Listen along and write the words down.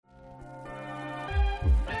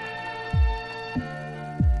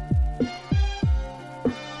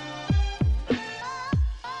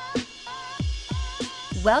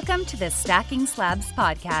Welcome to the Stacking Slabs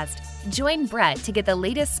podcast. Join Brett to get the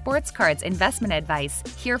latest sports cards investment advice,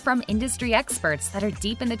 hear from industry experts that are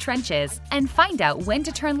deep in the trenches, and find out when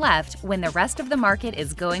to turn left when the rest of the market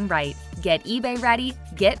is going right. Get eBay ready,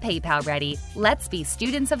 get PayPal ready. Let's be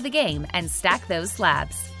students of the game and stack those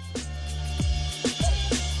slabs.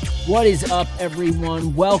 What is up,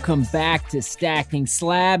 everyone? Welcome back to Stacking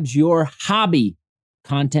Slabs, your hobby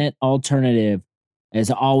content alternative. As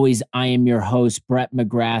always, I am your host, Brett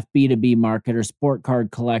McGrath, B2B marketer, sport card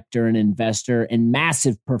collector, and investor, and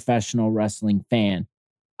massive professional wrestling fan.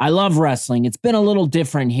 I love wrestling. It's been a little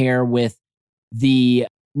different here with the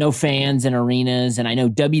no fans in arenas, and I know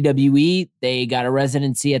WWE, they got a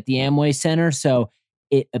residency at the Amway Center, so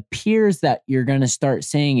it appears that you're going to start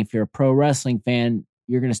seeing, if you're a pro wrestling fan,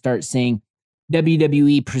 you're going to start seeing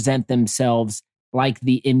WWE present themselves like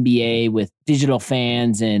the NBA with digital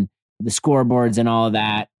fans and the scoreboards and all of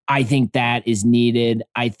that. I think that is needed.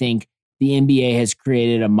 I think the NBA has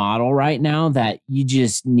created a model right now that you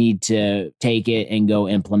just need to take it and go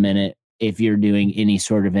implement it if you're doing any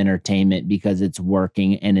sort of entertainment because it's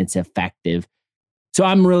working and it's effective. So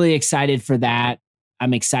I'm really excited for that.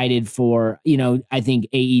 I'm excited for, I think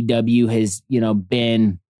AEW has,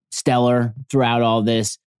 been stellar throughout all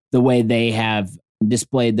this. The way they have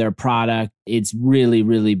displayed their product, it's really,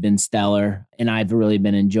 really been stellar, and I've really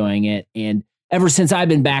been enjoying it. And ever since I've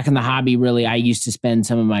been back in the hobby, really, I used to spend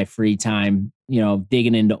some of my free time,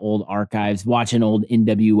 digging into old archives, watching old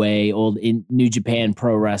NWA, old New Japan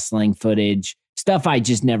Pro Wrestling footage, stuff I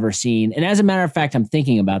just never seen. And as a matter of fact, I'm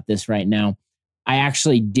thinking about this right now. I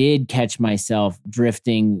actually did catch myself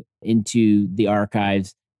drifting into the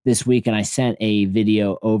archives this week, and I sent a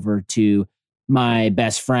video over to my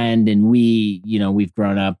best friend, and we've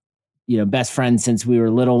grown up, best friends since we were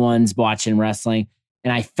little ones watching wrestling.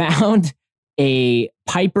 And I found a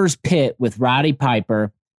Piper's Pit with Roddy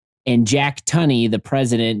Piper, and Jack Tunney, the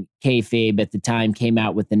president, kayfabe at the time, came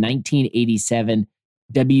out with the 1987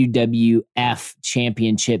 WWF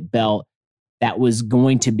championship belt that was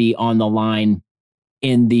going to be on the line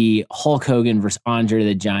in the Hulk Hogan versus Andre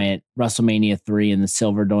the Giant WrestleMania 3 in the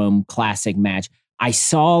Silverdome Classic match. I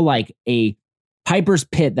saw like a Piper's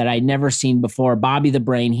Pit that I'd never seen before. Bobby the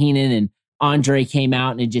Brain Heenan and Andre came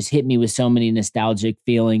out, and it just hit me with so many nostalgic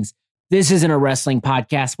feelings. This isn't a wrestling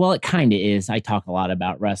podcast. Well, it kind of is. I talk a lot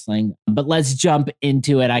about wrestling, but let's jump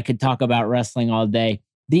into it. I could talk about wrestling all day.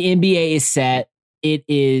 The NBA is set. It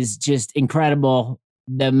is just incredible,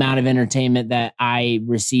 the amount of entertainment that I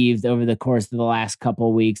received over the course of the last couple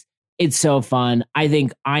of weeks. It's so fun. I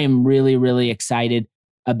think I am really, really excited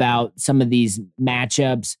about some of these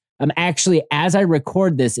matchups. Actually, as I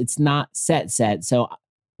record this, it's not set. So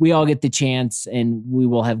we all get the chance, and we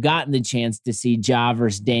will have gotten the chance to see Ja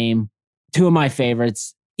versus Dame, two of my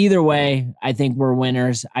favorites. Either way, I think we're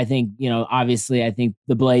winners. I think, obviously, I think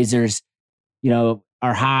the Blazers,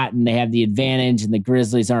 are hot and they have the advantage, and the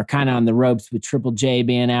Grizzlies are kind of on the ropes with Triple J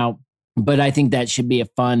being out. But I think that should be a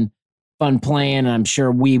fun plan, and I'm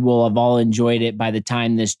sure we will have all enjoyed it by the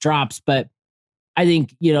time this drops. But I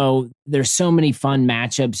think, there's so many fun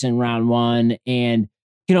matchups in round one. And,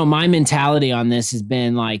 my mentality on this has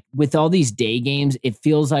been like, with all these day games, it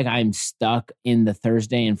feels like I'm stuck in the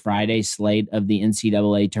Thursday and Friday slate of the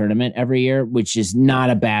NCAA tournament every year, which is not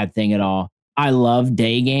a bad thing at all. I love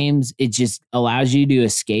day games. It just allows you to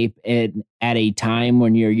escape it at a time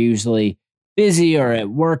when you're usually busy or at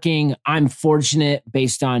working. I'm fortunate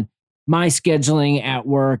based on my scheduling at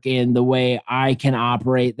work and the way I can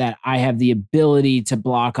operate that I have the ability to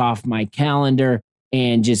block off my calendar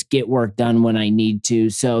and just get work done when I need to.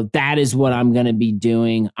 So that is what I'm going to be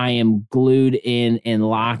doing. I am glued in and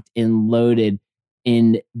locked and loaded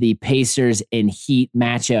in the Pacers and Heat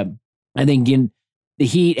matchup. I think the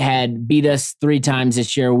Heat had beat us 3 times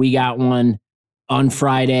this year. We got one on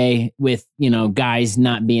Friday with, guys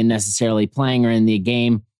not being necessarily playing or in the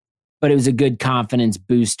game, but it was a good confidence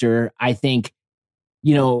booster. I think,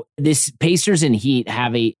 this Pacers and Heat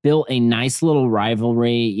have built a nice little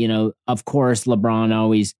rivalry. Of course, LeBron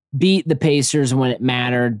always beat the Pacers when it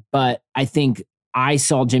mattered, but I think I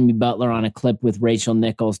saw Jimmy Butler on a clip with Rachel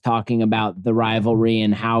Nichols talking about the rivalry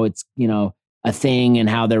and how it's, a thing and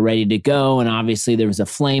how they're ready to go. And obviously there was a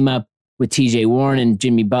flame up with TJ Warren and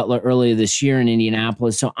Jimmy Butler earlier this year in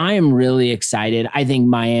Indianapolis. So I am really excited. I think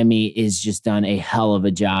Miami is just done a hell of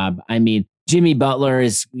a job. I mean, Jimmy Butler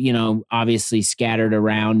is, obviously scattered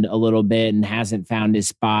around a little bit and hasn't found his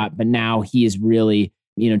spot, but now he is really,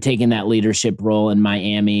 taking that leadership role in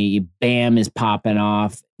Miami. Bam is popping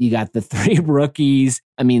off. You got the 3 rookies.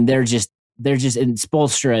 I mean, they're just, and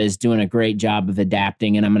Spoelstra is doing a great job of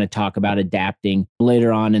adapting. And I'm going to talk about adapting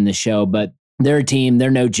later on in the show, but they're a team.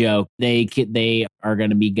 They're no joke. They are going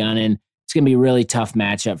to be gunning. It's going to be a really tough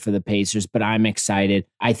matchup for the Pacers, but I'm excited.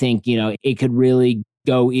 I think, it could really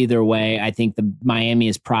go either way. I think the Miami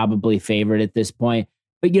is probably favored at this point.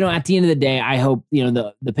 But, at the end of the day, I hope,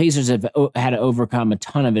 the Pacers have had to overcome a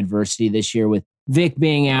ton of adversity this year with Vic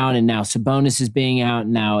being out, and now Sabonis is being out.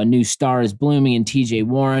 And now a new star is blooming in TJ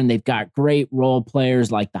Warren. They've got great role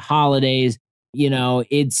players like the Holidays.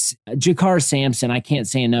 It's Jakar Sampson. I can't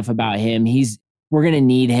say enough about him. We're going to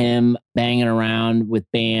need him banging around with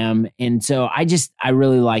Bam. And so I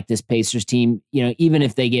really like this Pacers team. Even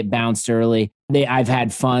if they get bounced early, I've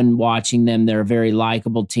had fun watching them. They're a very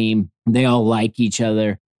likable team. They all like each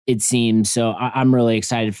other, it seems. So I'm really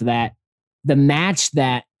excited for that. The match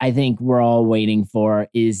that I think we're all waiting for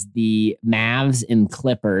is the Mavs and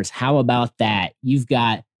Clippers. How about that? You've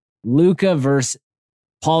got Luka versus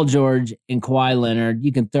Paul George and Kawhi Leonard.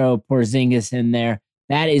 You can throw Porzingis in there.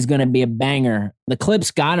 That is going to be a banger. The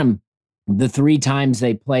Clips got him the 3 times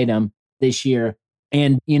they played him this year.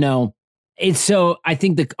 And, I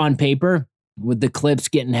think on paper, with the Clips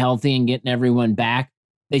getting healthy and getting everyone back,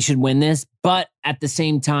 they should win this. But at the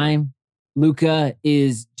same time, Luka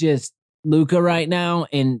is just Luka right now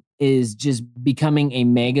and is just becoming a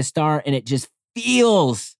megastar. And it just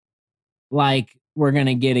feels like we're going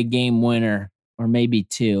to get a game winner or maybe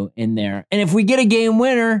 2 in there. And if we get a game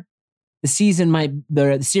winner,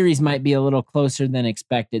 the series might be a little closer than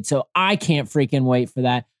expected. So I can't freaking wait for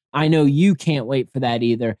that. I know you can't wait for that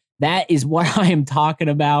either. That is what I am talking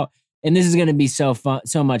about. And this is going to be so fun,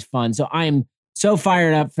 so much fun. So I am so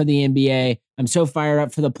fired up for the NBA. I'm so fired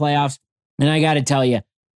up for the playoffs. And I got to tell you,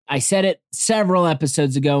 I said it several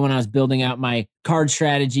episodes ago when I was building out my card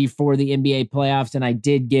strategy for the NBA playoffs. And I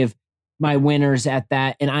did give my winners at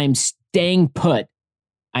that. And I'm staying put.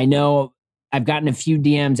 I know I've gotten a few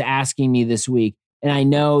DMs asking me this week, and I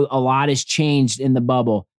know a lot has changed in the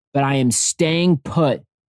bubble, but I am staying put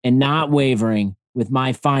and not wavering with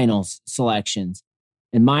my finals selections.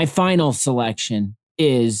 And my final selection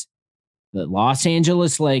is the Los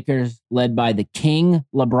Angeles Lakers, led by the King,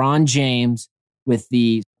 LeBron James, with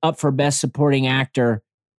the up for Best Supporting Actor,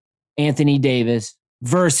 Anthony Davis,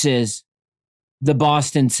 versus the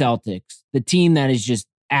Boston Celtics, the team that is just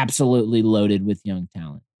absolutely loaded with young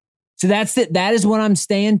talent. So that's it. That is what I'm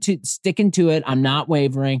sticking to it. I'm not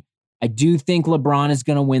wavering. I do think LeBron is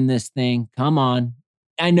going to win this thing. Come on.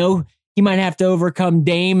 I know he might have to overcome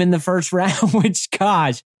Dame in the first round, which,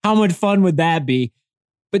 gosh, how much fun would that be?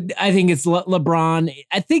 But I think it's LeBron.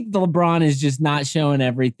 I think the LeBron is just not showing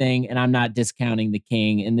everything, and I'm not discounting the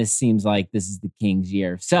King, and this seems like this is the King's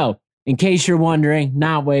year. So in case you're wondering,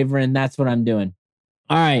 not wavering, that's what I'm doing.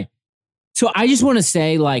 All right. So I just want to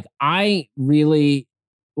say, I really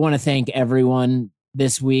want to thank everyone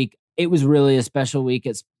this week. It was really a special week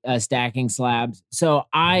at Stacking Slabs. So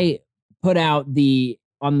I put out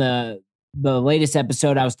on the latest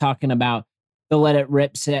episode, I was talking about the Let It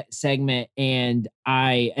Rip segment, and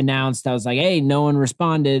I announced, I was like, hey, no one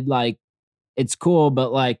responded. It's cool,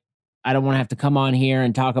 but I don't want to have to come on here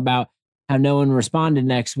and talk about how no one responded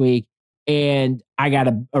next week. And I got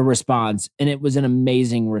a response, and it was an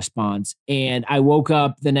amazing response. And I woke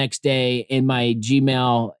up the next day in my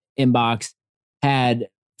Gmail inbox, had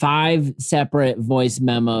 5 separate voice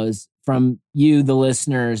memos from you, the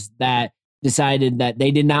listeners, that decided that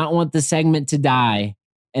they did not want the segment to die,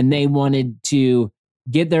 and they wanted to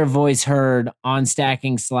get their voice heard on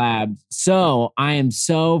Stacking Slabs. So I am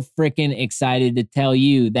so freaking excited to tell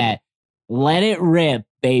you that Let It Rip,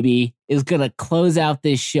 baby, is going to close out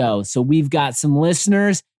this show. So we've got some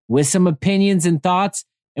listeners with some opinions and thoughts,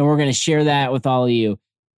 and we're going to share that with all of you.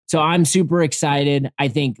 So I'm super excited. I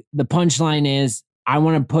think the punchline is I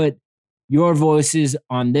want to put your voices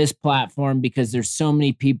on this platform because there's so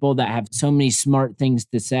many people that have so many smart things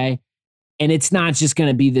to say. And it's not just going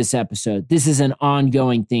to be this episode. This is an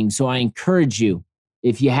ongoing thing. So I encourage you,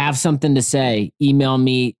 if you have something to say, email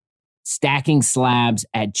me,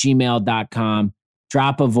 stackingslabs@gmail.com.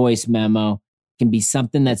 Drop a voice memo. It can be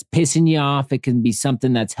something that's pissing you off. It can be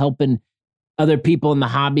something that's helping other people in the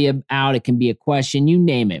hobby out. It can be a question, you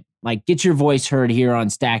name it. Get your voice heard here on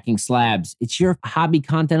Stacking Slabs. It's your hobby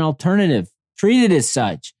content alternative. Treat it as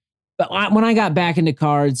such. But when I got back into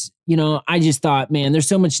cards, I just thought, man, there's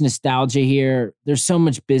so much nostalgia here. There's so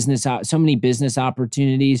much business, so many business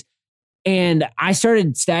opportunities. And I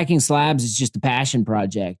started Stacking Slabs as just a passion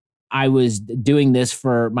project. I was doing this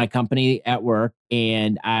for my company at work,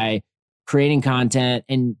 and I creating content,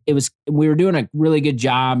 and we were doing a really good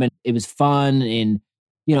job, and it was fun. And,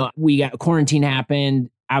 we got quarantine happened.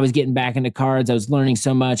 I was getting back into cards. I was learning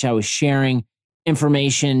so much. I was sharing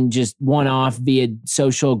information just one-off via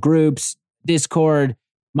social groups, Discord,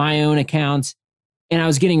 my own accounts, and I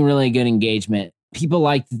was getting really good engagement. People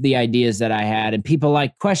liked the ideas that I had and people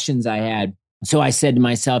liked questions I had. So I said to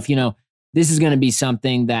myself, this is going to be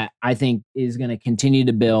something that I think is going to continue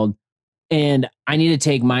to build. And I need to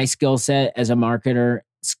take my skill set as a marketer,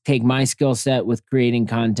 take my skill set with creating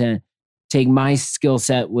content, take my skill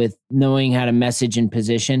set with knowing how to message and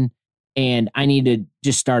position. And I need to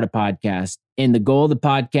just start a podcast. And the goal of the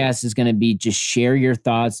podcast is going to be just share your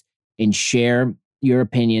thoughts and share your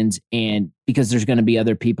opinions. And because there's going to be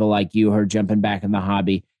other people like you who are jumping back in the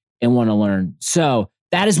hobby and want to learn. So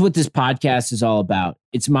that is what this podcast is all about.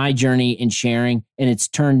 It's my journey in sharing, and it's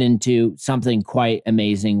turned into something quite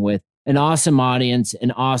amazing with an awesome audience,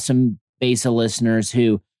 an awesome base of listeners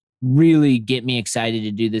who really get me excited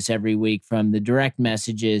to do this every week, from the direct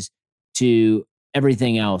messages to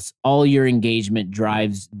everything else. All your engagement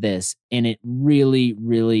drives this, and it really,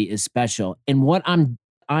 really is special. And what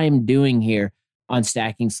I am doing here on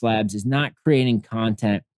Stacking Slabs is not creating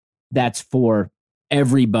content that's for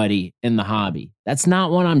everybody in the hobby. That's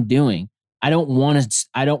not what I'm doing. I don't want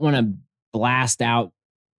to blast out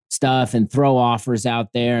stuff and throw offers out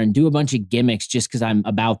there and do a bunch of gimmicks just because I'm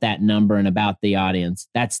about that number and about the audience.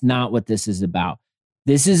 That's not what this is about.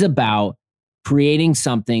 This is about creating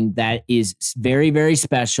something that is very, very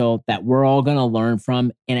special that we're all going to learn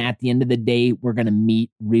from. And at the end of the day, we're going to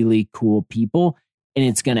meet really cool people, and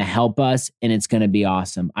it's going to help us, and it's going to be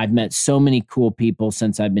awesome. I've met so many cool people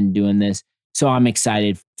since I've been doing this. So I'm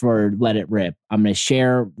excited for Let It Rip. I'm going to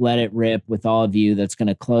share Let It Rip with all of you. That's going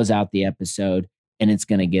to close out the episode, and it's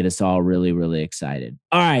going to get us all really, really excited.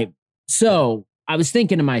 All right. So I was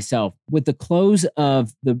thinking to myself, with the close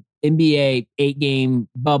of the NBA 8-game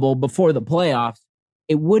bubble before the playoffs,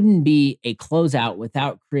 it wouldn't be a closeout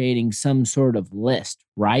without creating some sort of list,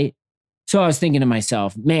 right? So I was thinking to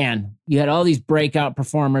myself, man, you had all these breakout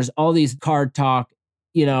performers, all these card talk,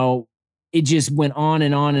 it just went on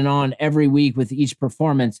and on and on every week with each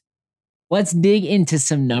performance. Let's dig into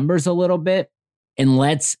some numbers a little bit, and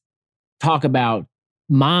let's talk about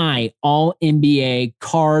my all NBA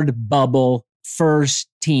card bubble first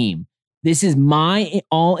team. This is my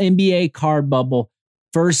all NBA card bubble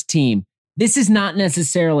first team. This is not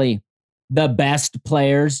necessarily the best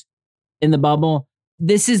players in the bubble.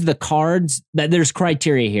 This is the cards that there's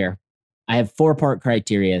criteria here. I have 4-part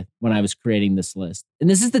criteria when I was creating this list. And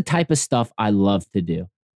this is the type of stuff I love to do.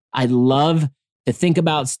 I love to think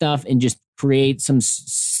about stuff and just create some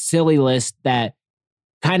silly list that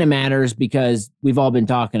kind of matters because we've all been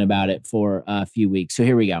talking about it for a few weeks. So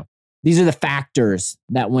here we go. These are the factors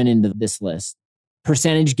that went into this list.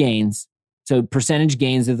 Percentage gains. So percentage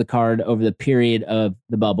gains of the card over the period of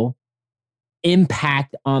the bubble.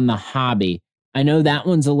 Impact on the hobby. I know that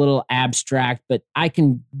one's a little abstract, but I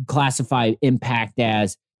can classify impact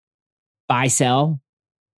as buy, sell.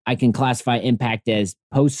 I can classify impact as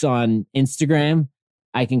posts on Instagram.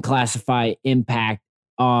 I can classify impact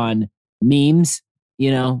on memes,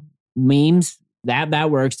 memes. That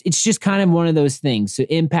works. It's just kind of one of those things. So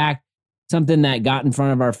impact, something that got in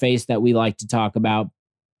front of our face that we like to talk about.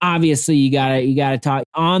 Obviously, you gotta talk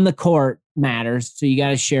on the court matters. So you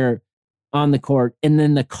gotta share on the court. And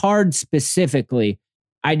then the card specifically,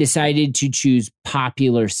 I decided to choose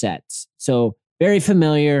popular sets. So very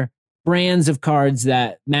familiar brands of cards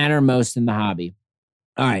that matter most in the hobby.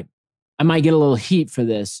 All right. I might get a little heat for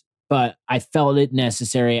this, but I felt it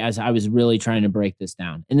necessary as I was really trying to break this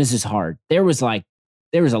down. And this is hard. There was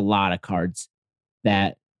a lot of cards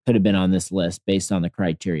that could have been on this list based on the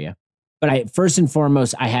criteria. But first and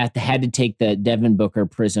foremost, I had to take the Devin Booker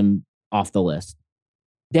Prism off the list.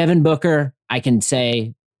 Devin Booker, I can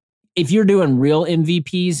say, if you're doing real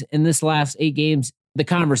MVPs in this last 8 games, the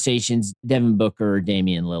conversation's Devin Booker or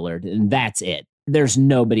Damian Lillard, and that's it. There's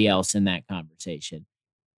nobody else in that conversation.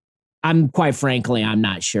 Quite frankly, I'm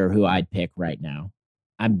not sure who I'd pick right now.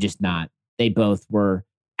 I'm just not. They both were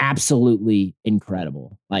absolutely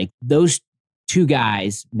incredible. Like those two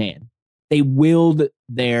guys, man, they willed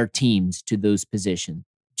their teams to those positions.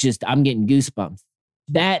 I'm getting goosebumps.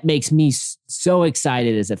 That makes me so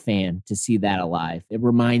excited as a fan to see that alive. It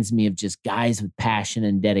reminds me of just guys with passion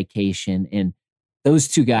and dedication. And those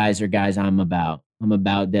two guys are guys I'm about. I'm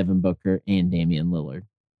about Devin Booker and Damian Lillard.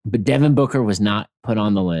 But Devin Booker was not put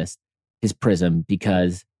on the list, his Prism,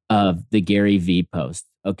 because of the Gary V post.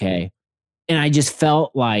 Okay. And I just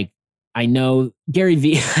felt like, I know Gary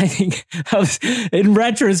V, I think in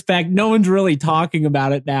retrospect, no one's really talking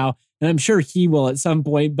about it now. And I'm sure he will at some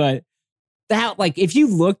point, but that, like, if you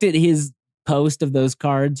looked at his post of those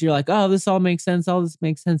cards, you're like, oh, this all makes sense. All this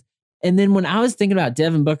makes sense. And then when I was thinking about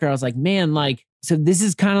Devin Booker, I was like, man, like, so this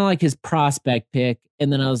is kind of like his prospect pick.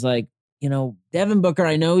 And then I was like, Devin Booker,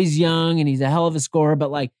 I know he's young and he's a hell of a scorer,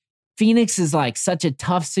 but like Phoenix is like such a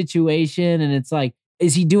tough situation. And it's like,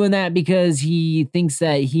 is he doing that because he thinks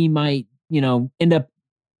that he might, end up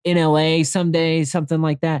in LA someday, something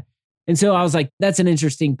like that? And so I was like, that's an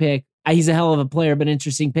interesting pick. He's a hell of a player, but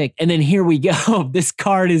interesting pick. And then here we go. This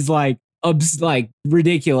card is like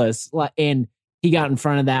ridiculous. And he got in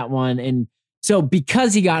front of that one. And so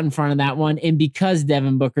because he got in front of that one and because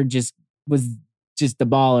Devin Booker was just the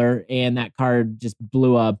baller and that card just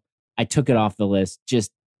blew up, I took it off the list,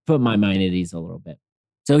 just put my mind at ease a little bit.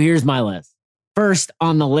 So here's my list. First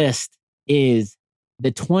on the list is the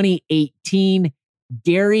 2018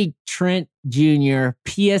 Gary Trent Jr.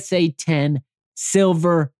 PSA 10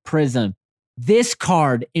 Silver Prism. This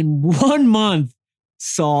card in 1 month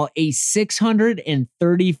saw a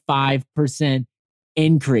 635%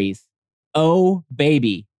 increase. Oh,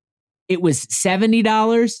 baby. It was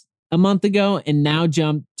 $70 a month ago and now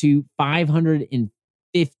jumped to $515.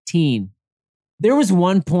 There was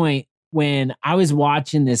one point when I was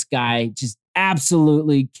watching this guy just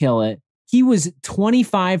absolutely kill it. He was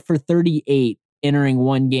 25 for 38 entering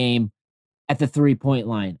one game at the 3-point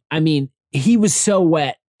line. I mean, he was so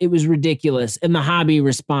wet. It was ridiculous. And the hobby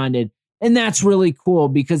responded. And that's really cool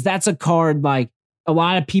because that's a card like a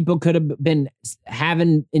lot of people could have been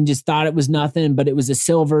having and just thought it was nothing, but it was a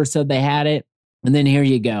silver, so they had it. And then here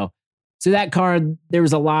you go. So that card, there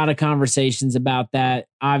was a lot of conversations about that.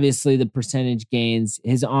 Obviously, the percentage gains,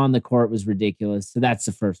 his on the court was ridiculous. So that's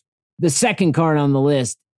the first. The second card on the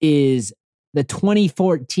list is the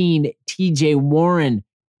 2014 TJ Warren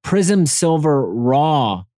Prism Silver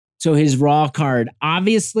Raw. So his raw card.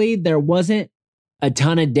 Obviously, there wasn't a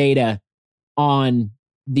ton of data on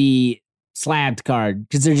the slabbed card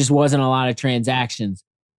because there just wasn't a lot of transactions.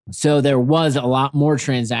 So there was a lot more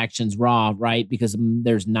transactions raw, right? Because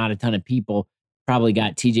there's not a ton of people probably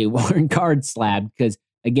got TJ Warren card slabbed because,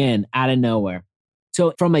 again, out of nowhere.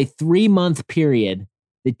 So from a 3-month period,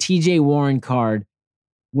 the TJ Warren card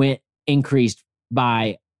increased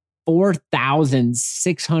by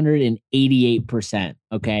 4,688%.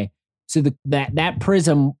 Okay. So that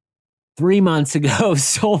Prism 3 months ago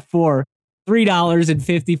sold for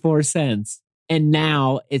 $3.54. And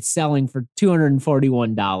now it's selling for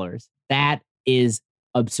 $241. That is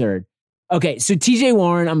absurd. Okay, so TJ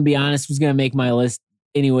Warren, I'm going to be honest, was going to make my list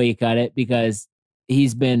any way you cut it because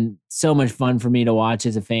he's been so much fun for me to watch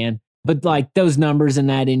as a fan. But like those numbers and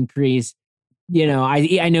that increase,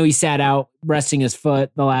 I know he sat out resting his foot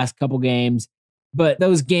the last couple games. But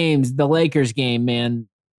those games, the Lakers game, man,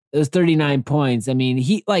 those 39 points, I mean,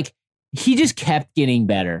 he just kept getting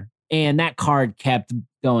better. And that card kept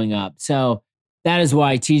going up. So that is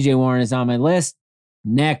why TJ Warren is on my list.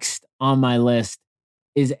 Next on my list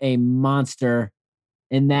is a monster,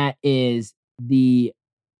 and that is the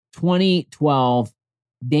 2012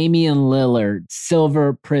 Damian Lillard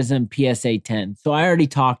Silver Prism PSA 10. So I already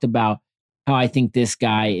talked about how I think this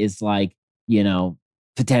guy is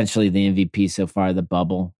potentially the MVP so far of the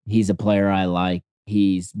bubble. He's a player I like.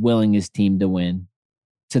 He's willing his team to win.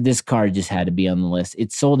 So this card just had to be on the list.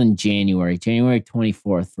 It sold in January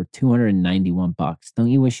 24th for $291. Don't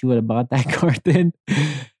you wish you would have bought that card then?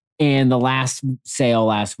 And the last sale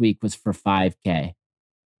last week was for $5K.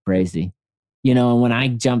 Crazy. And when I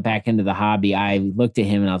jumped back into the hobby, I looked at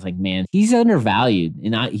him and I was like, man, he's undervalued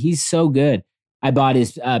and he's so good. I bought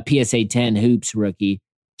his PSA 10 Hoops rookie,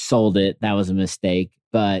 sold it. That was a mistake,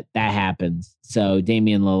 but that happens. So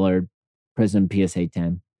Damian Lillard, Prism PSA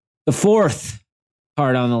 10. The fourth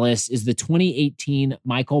card on the list is the 2018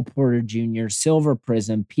 Michael Porter Jr. Silver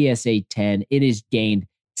Prism PSA 10. It has gained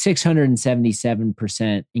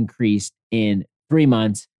 677% increase in 3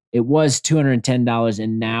 months. It was $210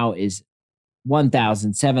 and now is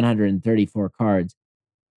 1,734 cards.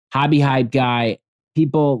 Hobby hype guy.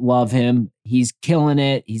 People love him. He's killing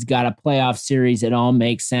it. He's got a playoff series. It all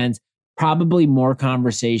makes sense. Probably more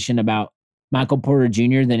conversation about Michael Porter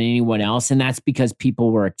Jr. than anyone else. And that's because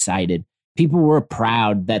people were excited. People were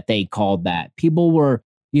proud that they called that. People were,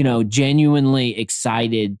 genuinely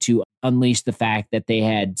excited to unleash the fact that they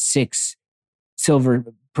had 6 silver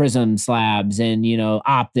prism slabs and,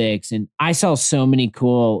 optics. And I saw so many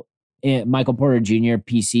cool Michael Porter Jr.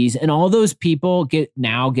 PCs. And all those people get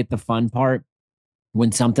the fun part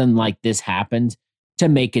when something like this happens to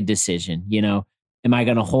make a decision. Am I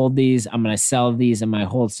going to hold these? I'm going to sell these. Am I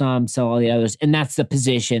hold some, sell all the others? And that's the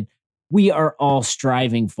position we are all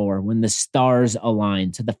striving for when the stars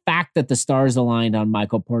align. So the fact that the stars aligned on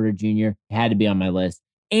Michael Porter Jr. had to be on my list.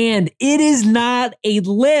 And it is not a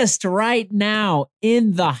list right now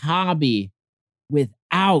in the hobby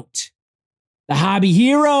without the hobby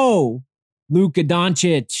hero, Luka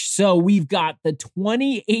Doncic. So we've got the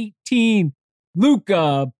 2018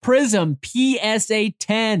 Luka Prism PSA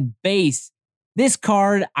 10 base. This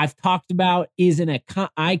card I've talked about is an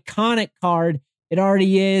iconic card. It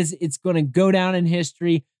already is. It's going to go down in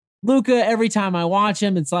history. Luka, every time I watch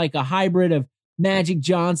him, it's like a hybrid of Magic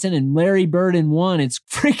Johnson and Larry Bird in one. It's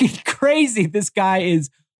freaking crazy. This guy is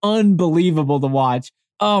unbelievable to watch.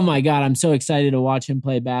 Oh my God, I'm so excited to watch him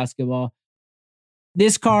play basketball.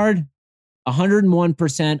 This card,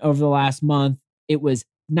 101% over the last month. It was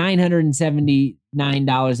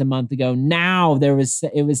 $979 a month ago. Now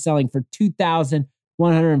it was selling for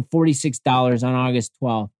 $2,146 on August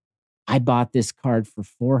 12th. I bought this card for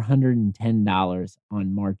 $410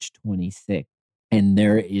 on March 26th, and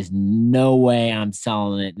there is no way I'm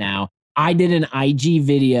selling it now. I did an IG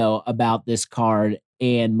video about this card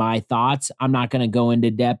and my thoughts. I'm not going to go into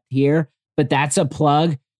depth here, but that's a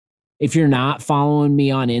plug. If you're not following me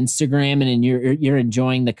on Instagram and you're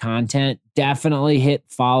enjoying the content, definitely hit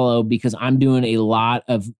follow, because I'm doing a lot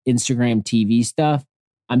of Instagram TV stuff.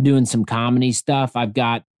 I'm doing some comedy stuff. I've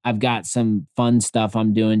got some fun stuff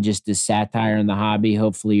I'm doing just as satire in the hobby.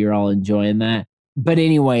 Hopefully you're all enjoying that. But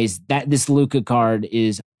anyways, this Luka card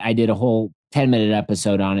I did a whole 10-minute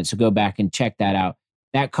episode on it. So go back and check that out.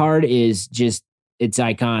 That card is just, it's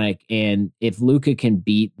iconic. And if Luka can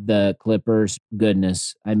beat the Clippers,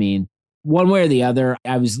 goodness. I mean, one way or the other,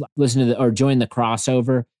 I was listening to joined the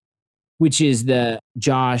crossover, which is the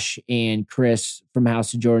Josh and Chris from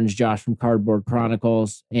House of Jordans, Josh from Cardboard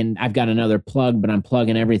Chronicles. And I've got another plug, but I'm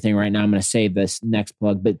plugging everything right now. I'm going to save this next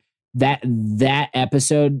plug. But that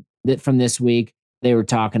episode from this week, they were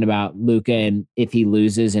talking about Luka and if he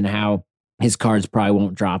loses and how his cards probably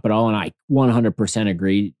won't drop at all. And I 100%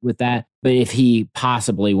 agree with that. But if he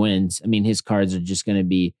possibly wins, I mean, his cards are just going to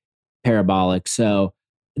be parabolic. So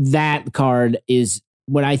that card is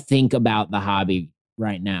what I think about the hobby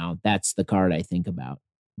right now. That's the card I think about.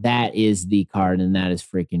 That is the card, and that is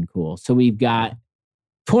freaking cool. So we've got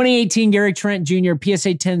 2018 Gary Trent Jr.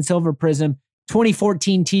 PSA 10 Silver Prism,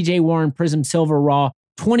 2014 TJ Warren Prism Silver Raw,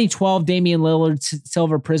 2012 Damian Lillard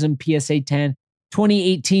Silver Prism PSA 10,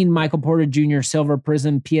 2018 Michael Porter Jr. Silver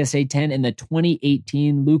Prism PSA 10, and the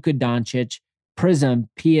 2018 Luka Doncic Prism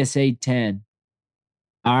PSA 10.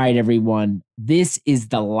 All right, everyone. This is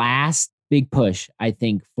the last big push, I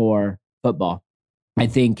think, for football. I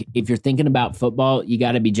think if you're thinking about football, you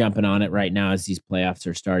got to be jumping on it right now as these playoffs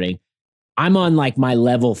are starting. I'm on like my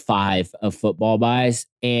level 5 of football buys,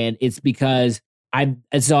 and it's because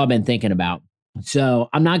it's all I've been thinking about. So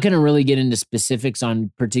I'm not going to really get into specifics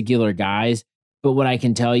on particular guys, but what I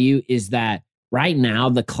can tell you is that right now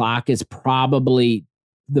the clock is probably,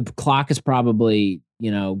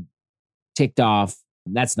 ticked off.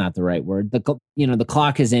 That's not the right word. The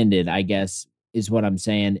clock has ended, I guess, is what I'm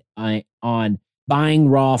saying, on buying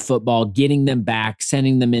raw football, getting them back,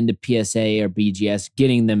 sending them into PSA or BGS,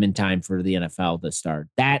 getting them in time for the NFL to start.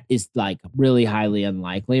 That is like really highly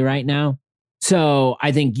unlikely right now. So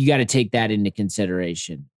I think you got to take that into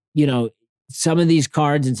consideration. Some of these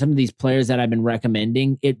cards and some of these players that I've been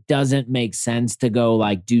recommending, it doesn't make sense to go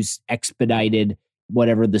like do expedited,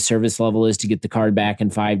 whatever the service level is, to get the card back in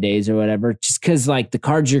 5 days or whatever, just because like the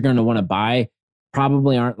cards you're going to want to buy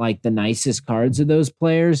probably aren't like the nicest cards of those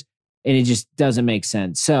players. And it just doesn't make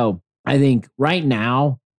sense. So I think right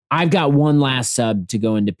now I've got one last sub to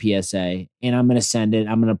go into PSA, and I'm going to send it.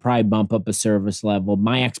 I'm going to probably bump up a service level.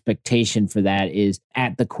 My expectation for that is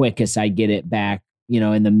at the quickest I get it back,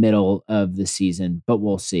 in the middle of the season, but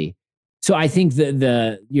we'll see. So I think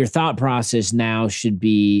your thought process now should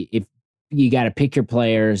be, if you got to pick your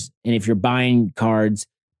players, and if you're buying cards,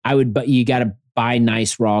 you got to buy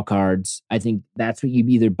nice raw cards. I think that's what you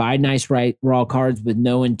either buy nice raw cards with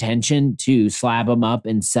no intention to slab them up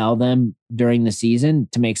and sell them during the season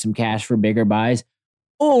to make some cash for bigger buys,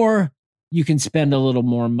 or you can spend a little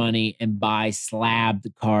more money and buy slabbed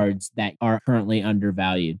cards that are currently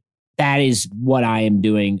undervalued. That is what I am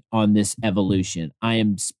doing on this evolution. I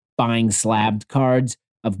am buying slabbed cards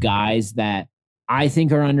of guys that I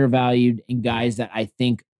think are undervalued and guys that I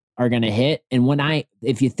think are going to hit. And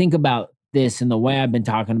if you think about this and the way I've been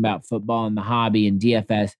talking about football and the hobby and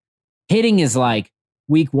DFS, hitting is like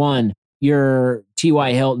week 1, you're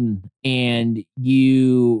T.Y. Hilton and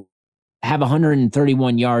you have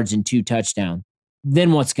 131 yards and 2 touchdowns.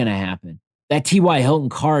 Then what's going to happen? That T.Y. Hilton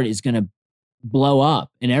card is going to blow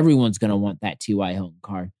up and everyone's going to want that T.Y. Hilton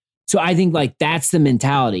card. So I think like that's the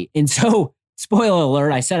mentality. And so, spoiler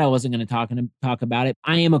alert, I said I wasn't going to talk about it.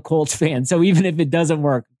 I am a Colts fan. So even if it doesn't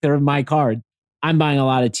work, they're my card. I'm buying a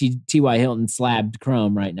lot of T.Y. Hilton slabbed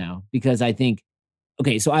chrome right now because I think,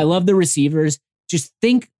 okay, so I love the receivers. Just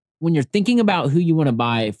think when you're thinking about who you want to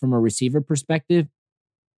buy from a receiver perspective,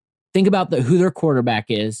 think about who their quarterback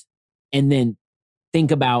is, and then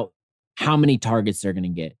think about how many targets they're going to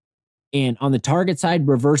get. And on the target side,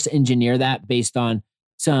 reverse engineer that based on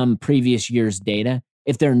some previous year's data.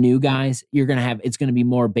 If they're new guys, it's going to be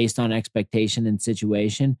more based on expectation and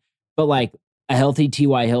situation. But like a healthy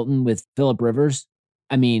T.Y. Hilton with Phillip Rivers,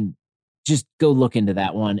 I mean, just go look into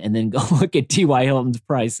that one and then go look at T.Y. Hilton's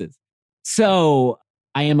prices. So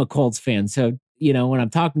I am a Colts fan. So, when I'm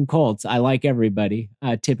talking Colts, I like everybody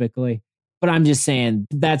typically. But I'm just saying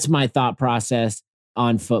that's my thought process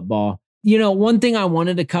on football. One thing I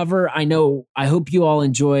wanted to cover, I hope you all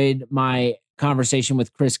enjoyed my conversation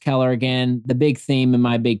with Chris Keller again. The big theme and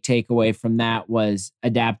my big takeaway from that was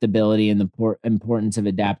adaptability and the importance of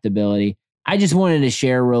adaptability. I just wanted to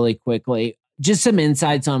share really quickly just some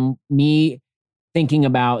insights on me thinking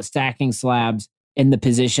about stacking slabs and the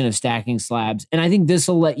position of stacking slabs. And I think this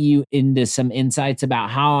will let you into some insights about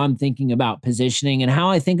how I'm thinking about positioning and how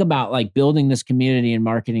I think about like building this community and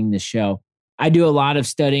marketing this show. I do a lot of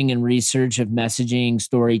studying and research of messaging,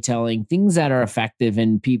 storytelling, things that are effective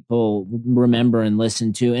and people remember and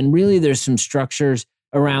listen to. And really there's some structures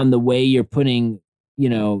around the way you're putting,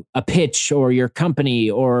 a pitch or your company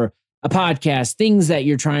or a podcast, things that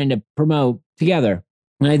you're trying to promote together.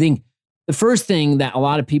 And I think the first thing that a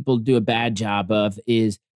lot of people do a bad job of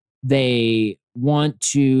is they want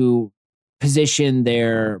to position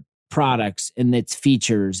their products and its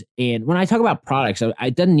features. And when I talk about products,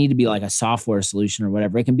 it doesn't need to be like a software solution or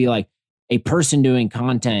whatever. It can be like a person doing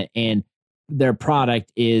content and their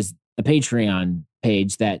product is a Patreon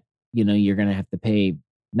page that, you're going to have to pay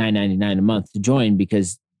 $9.99 a month to join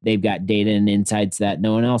because they've got data and insights that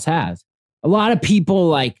no one else has. A lot of people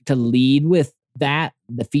like to lead with that,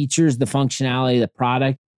 the features, the functionality, the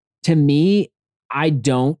product. To me, I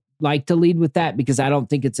don't like to lead with that because I don't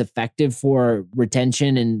think it's effective for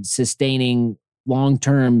retention and sustaining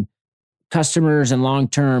long-term customers and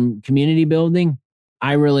long-term community building.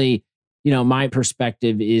 I really, my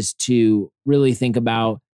perspective is to really think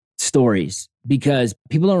about stories because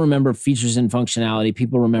people don't remember features and functionality.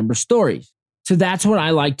 People remember stories. So that's what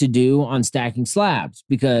I like to do on Stacking Slabs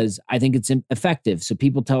because I think it's effective. So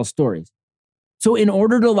people tell stories. So in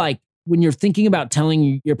order to when you're thinking about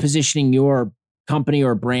you're positioning your company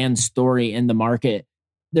or brand story in the market,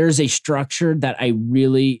 there's a structure that I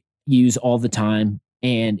really use all the time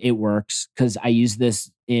and it works because I use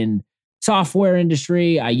this in software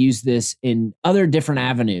industry. I use this in other different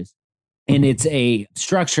avenues. And it's a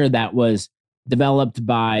structure that was developed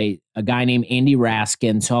by a guy named Andy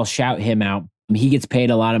Raskin. So I'll shout him out. He gets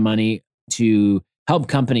paid a lot of money to help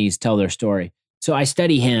companies tell their story. So I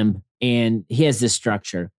study him and he has this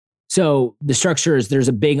structure. So the structure is there's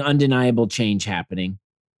a big undeniable change happening.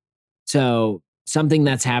 So something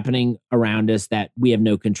that's happening around us that we have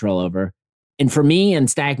no control over. And for me and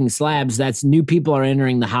Stacking Slabs, that's new people are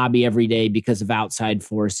entering the hobby every day because of outside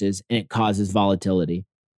forces and it causes volatility.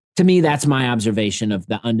 To me, that's my observation of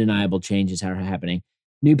the undeniable changes that are happening.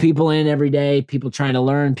 New people in every day, people trying to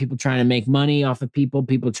learn, people trying to make money off of people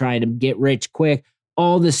trying to get rich quick.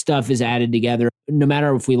 All this stuff is added together. No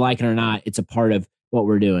matter if we like it or not, it's a part of what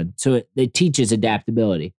we're doing. So it teaches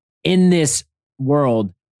adaptability. In this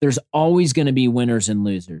world, there's always going to be winners and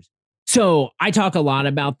losers. So I talk a lot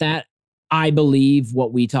about that. I believe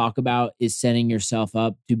what we talk about is setting yourself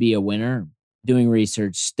up to be a winner, doing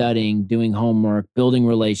research, studying, doing homework, building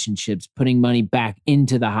relationships, putting money back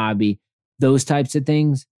into the hobby, those types of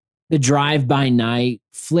things. The drive-by-night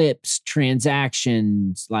flips,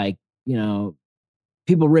 transactions,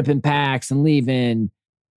 people ripping packs and leaving,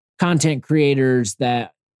 content creators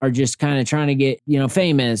that are just kind of trying to get,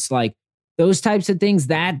 famous, like those types of things.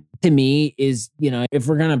 That to me is, if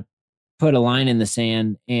we're going to put a line in the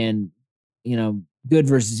sand and, good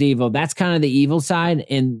versus evil, that's kind of the evil side.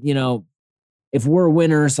 And, if we're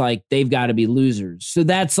winners, they've got to be losers. So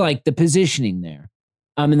that's the positioning there.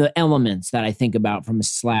 And the elements that I think about from a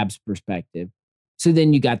slabs perspective. So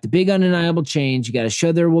then you got the big undeniable change. You got to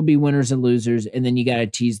show there will be winners and losers. And then you got to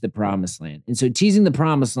tease the promised land. And so teasing the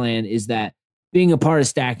promised land is that being a part of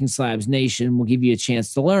Stacking Slabs Nation will give you a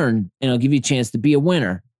chance to learn and it'll give you a chance to be a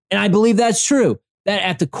winner. And I believe that's true. That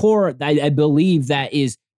at the core, I believe that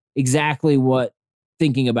is exactly what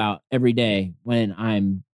thinking about every day when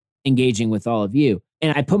I'm engaging with all of you.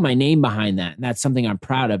 And I put my name behind that. And that's something I'm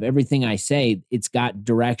proud of. Everything I say, it's got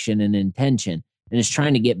direction and intention. And it's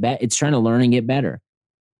trying to get better. It's trying to learn and get better.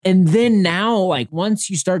 And then now, once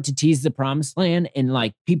you start to tease the promised land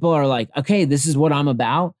and people are okay, this is what I'm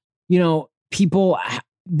about. People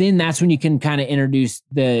then that's when you can kind of introduce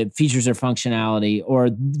the features or functionality or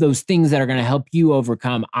those things that are going to help you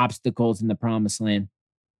overcome obstacles in the promised land.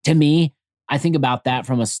 To me, I think about that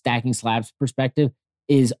from a Stacking Slabs perspective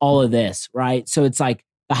is all of this, right? So it's like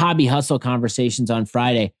the hobby hustle conversations on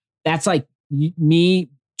Friday. That's like me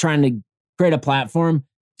trying to create a platform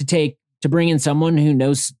to bring in someone who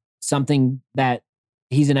knows something that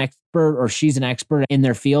he's an expert or she's an expert in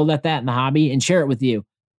their field at that in the hobby and share it with you.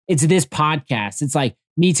 It's this podcast. It's like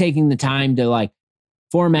me taking the time to like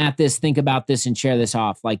format this, think about this, and share this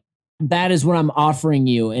off. Like that is what I'm offering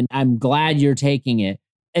you. And I'm glad you're taking it.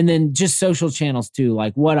 And then just social channels too,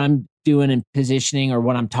 like what I'm doing and positioning or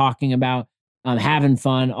what I'm talking about, having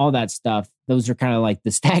fun, all that stuff. Those are kind of like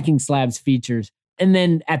the Stacking Slabs features. And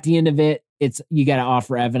then at the end of it, it's you got to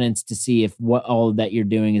offer evidence to see if what all that you're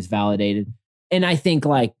doing is validated. And I think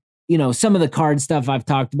like, some of the card stuff I've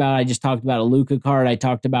talked about, I just talked about a Luka card I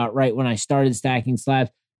talked about right when I started Stacking Slabs.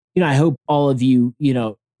 I hope all of you,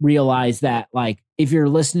 realize that like, if you're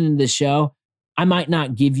listening to this show, I might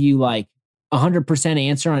not give you like 100%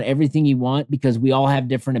 answer on everything you want because we all have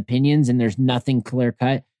different opinions and there's nothing clear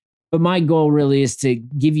cut. But my goal really is to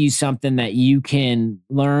give you something that you can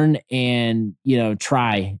learn and,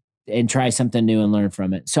 try something new and learn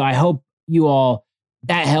from it. So I hope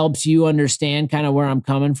that helps you understand kind of where I'm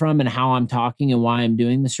coming from and how I'm talking and why I'm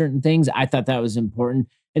doing the certain things. I thought that was important.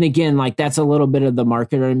 And again, like that's a little bit of the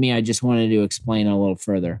marketer in me. I just wanted to explain a little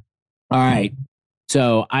further. All right.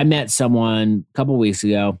 So I met someone a couple of weeks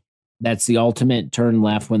ago. That's the ultimate turn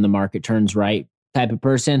left when the market turns right type of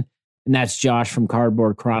person. And that's Josh from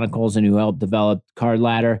Cardboard Chronicles and who helped develop Card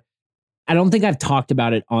Ladder. I don't think I've talked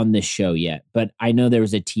about it on this show yet, but I know there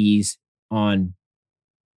was a tease on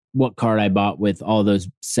what card I bought with all those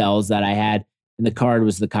cells that I had. And the card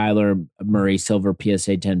was the Kyler Murray Silver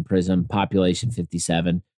PSA 10 Prism, population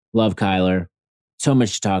 57. Love Kyler. So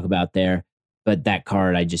much to talk about there. But that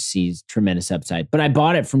card I just see tremendous upside. But I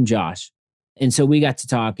bought it from Josh. And so we got to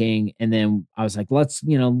talking. And then I was like, let's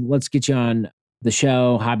get you on the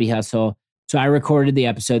show, Hobby Hustle. So I recorded the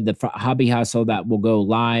episode, the Hobby Hustle that will go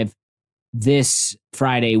live this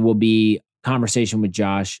Friday will be conversation with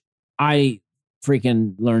Josh. I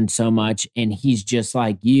freaking learned so much. And he's just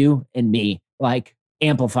like you and me, like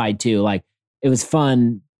amplified too. Like it was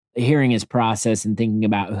fun hearing his process and thinking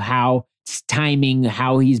about how timing,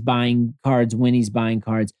 how he's buying cards, when he's buying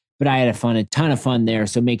cards. But I had a ton of fun there.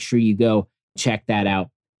 So make sure you go check that out.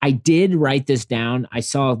 I did write this down. I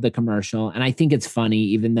saw the commercial and I think it's funny,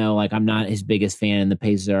 even though like I'm not his biggest fan and the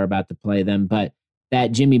Pacers are about to play them. But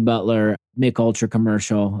that Jimmy Butler Mick Ultra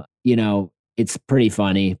commercial, it's pretty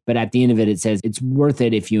funny. But at the end of it, it says it's worth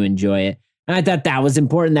it if you enjoy it. And I thought that was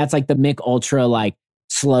important. That's like the Mick Ultra like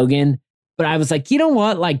slogan. But I was like, you know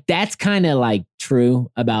what? Like that's kind of like true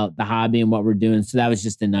about the hobby and what we're doing. So that was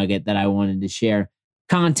just a nugget that I wanted to share.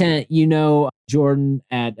 Content, Jordan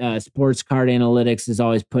at Sports Card Analytics is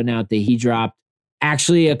always putting out that he dropped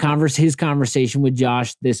actually his conversation with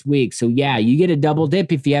Josh this week. So yeah, you get a double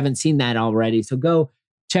dip if you haven't seen that already. So go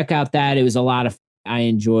check out that. It was a lot of I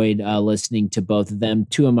enjoyed listening to both of them.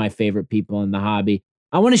 Two of my favorite people in the hobby.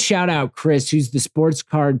 I want to shout out Chris, who's the Sports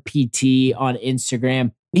Card PT on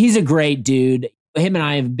Instagram. He's a great dude. Him and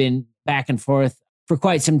I have been back and forth for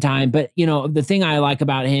quite some time. But, the thing I like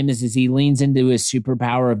about him is he leans into his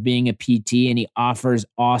superpower of being a PT and he offers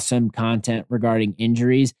awesome content regarding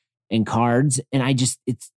injuries and cards. And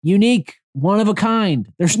it's unique, one of a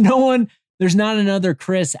kind. There's not another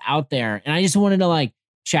Chris out there. And I just wanted to like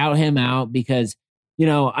shout him out because,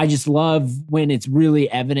 I just love when it's really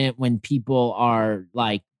evident when people are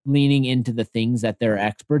like leaning into the things that they're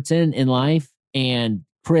experts in life. And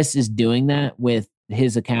Chris is doing that with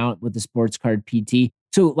his account with the Sports Card PT.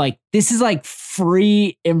 So like, this is like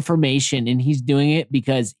free information and he's doing it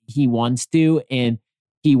because he wants to, and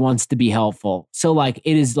he wants to be helpful. So like,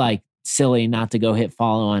 it is like silly not to go hit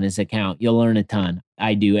follow on his account. You'll learn a ton.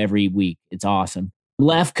 I do every week. It's awesome.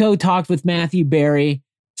 Lefko talked with Matthew Berry.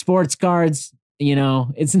 Sports Cards,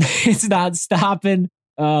 it's not stopping.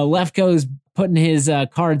 Lefko's putting his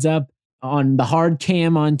cards up on the hard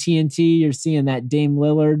cam on TNT. You're seeing that Dame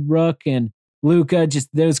Lillard Rook and Luka, just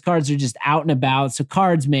those cards are just out and about. So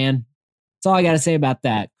cards, man. That's all I got to say about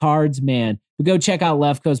that. Cards, man. But go check out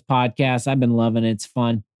Lefko's podcast. I've been loving it. It's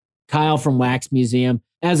fun. Kyle from Wax Museum,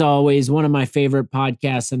 as always, one of my favorite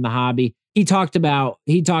podcasts in the hobby. He talked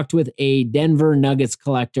with a Denver Nuggets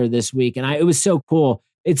collector this week, and it was so cool.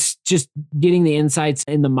 It's just getting the insights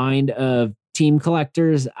in the mind of team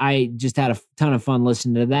collectors. I just had a ton of fun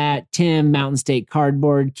listening to that. Tim, Mountain State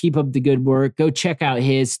Cardboard, keep up the good work. Go check out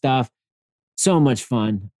his stuff. So much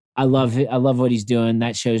fun. I love it. I love what he's doing.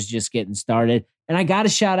 That show's just getting started. And I got a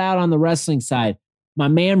shout out on the wrestling side. My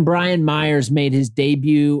man Brian Myers made his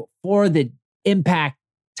debut for the Impact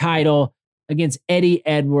title against Eddie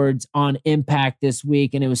Edwards on Impact this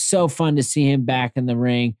week. And it was so fun to see him back in the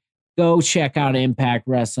ring. Go check out Impact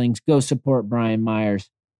Wrestling. Go support Brian Myers.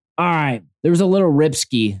 All right. There was a little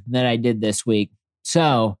ripski that I did this week.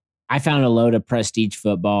 So I found a load of Prestige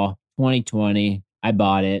Football 2020. I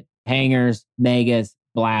bought it. Hangers, megas,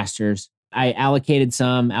 blasters. I allocated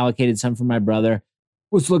some for my brother.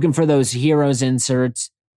 Was looking for those Heroes inserts,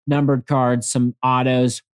 numbered cards, some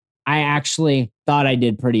autos. I actually thought I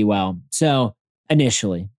did pretty well. So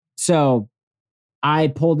initially. So I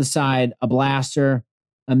pulled aside a blaster,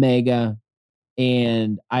 a mega,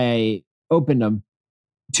 and I opened them.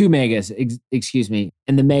 2 megas, excuse me.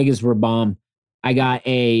 And the megas were bomb. I got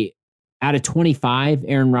out of 25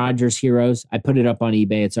 Aaron Rodgers Heroes. I put it up on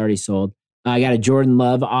eBay. It's already sold. I got a Jordan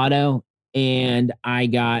Love auto. And I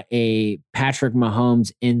got a Patrick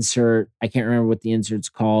Mahomes insert. I can't remember what the insert's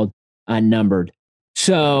called, numbered.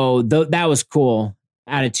 So that was cool.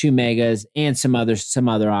 Out of 2 megas and some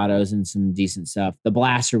other autos and some decent stuff. The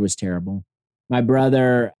blaster was terrible. My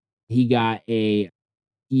brother, he got Jalen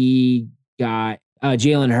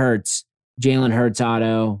Hurts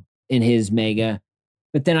auto in his mega.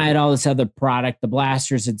 But then I had all this other product. The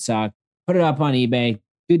blasters had sucked. Put it up on eBay.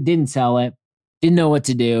 Didn't sell it. Didn't know what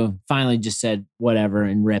to do. Finally just said whatever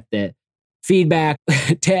and ripped it. Feedback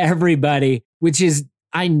to everybody, which is,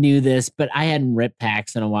 I knew this, but I hadn't ripped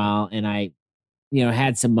packs in a while and I,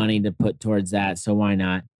 had some money to put towards that. So why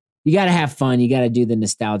not? You got to have fun. You got to do the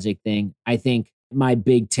nostalgic thing. I think my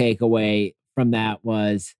big takeaway from that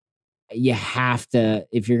was you have to,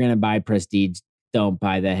 if you're going to buy Prestige, don't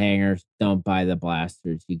buy the hangers, don't buy the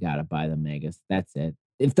blasters. You got to buy the megas. That's it.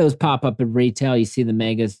 If those pop up in retail, you see the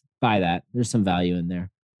megas, buy that. There's some value in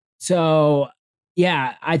there. So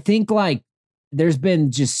yeah, I think there's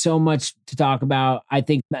been just so much to talk about. I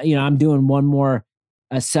think, I'm doing one more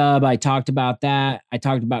sub. I talked about that. I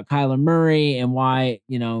talked about Kyler Murray and why,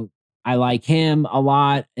 I like him a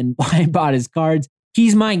lot and why I bought his cards.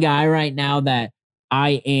 He's my guy right now that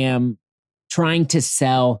I am trying to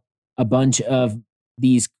sell a bunch of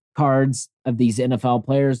these cards of these NFL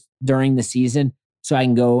players during the season so I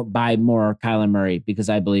can go buy more Kyler Murray because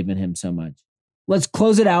I believe in him so much. Let's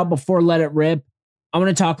close it out before Let It Rip. I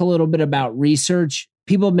want to talk a little bit about research.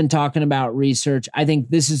 People have been talking about research. I think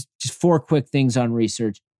this is just 4 quick things on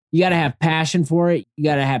research. You got to have passion for it. You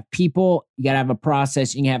got to have people. You got to have a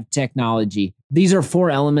process. You can have technology. These are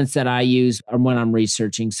 4 elements that I use when I'm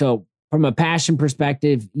researching. So from a passion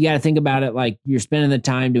perspective, you got to think about it like you're spending the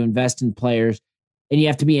time to invest in players and you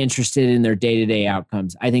have to be interested in their day-to-day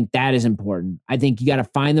outcomes. I think that is important. I think you got to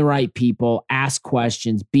find the right people, ask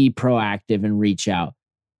questions, be proactive, and reach out.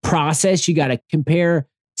 Process, you got to compare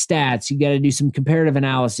stats. You got to do some comparative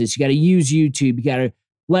analysis. You got to use YouTube. You got to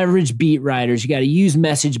leverage beat writers. You got to use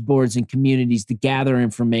message boards and communities to gather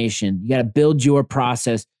information. You got to build your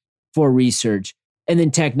process for research. And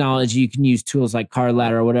then technology, you can use tools like Card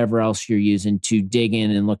Ladder or whatever else you're using to dig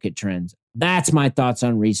in and look at trends. That's my thoughts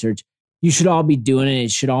on research. You should all be doing it.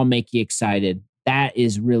 It should all make you excited. That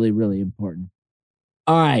is really, really important.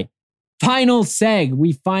 All right. Final seg.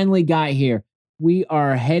 We finally got here. We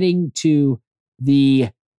are heading to the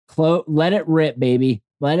Let It Rip, baby.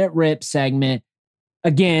 Let It Rip segment.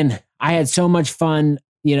 Again, I had so much fun,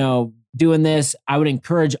 doing this. I would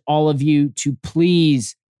encourage all of you to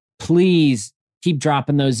please keep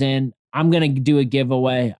dropping those in. I'm going to do a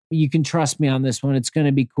giveaway. You can trust me on this one. It's going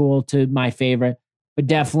to be cool to my favorite, but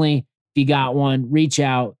definitely if you got one, reach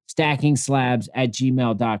out,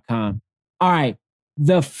 stackingslabs@gmail.com. All right.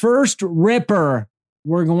 The first ripper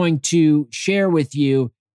we're going to share with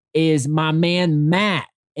you is my man, Matt,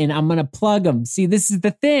 and I'm going to plug him. See, this is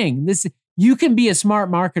the thing. You can be a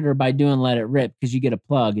smart marketer by doing Let It Rip because you get a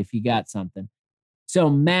plug if you got something. So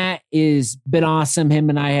Matt is been awesome. Him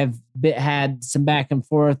and I have had some back and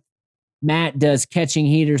forth. Matt does Catching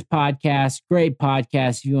Heaters podcast. Great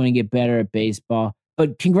podcast if you want to get better at baseball.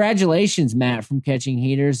 But congratulations, Matt, from Catching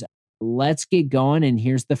Heaters. Let's get going, and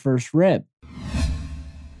here's the first rip.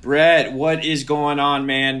 Brett, what is going on,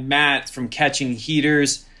 man? Matt from Catching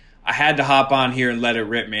Heaters. I had to hop on here and let it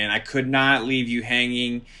rip, man. I could not leave you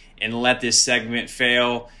hanging and let this segment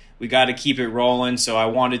fail. We got to keep it rolling, so I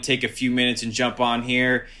wanted to take a few minutes and jump on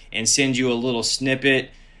here and send you a little snippet.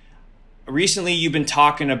 Recently, you've been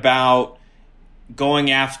talking about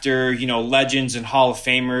going after, legends and Hall of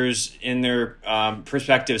Famers in their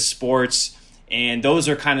respective sports, and those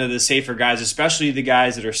are kind of the safer guys, especially the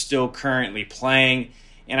guys that are still currently playing.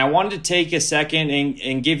 And I wanted to take a second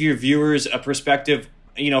and give your viewers a perspective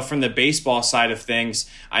from the baseball side of things.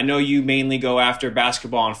 I know you mainly go after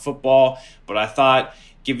basketball and football, but I thought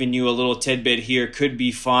giving you a little tidbit here could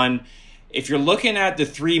be fun. If you're looking at the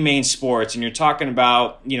three main sports and you're talking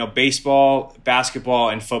about, baseball, basketball,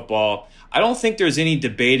 and football, I don't think there's any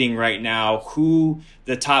debating right now who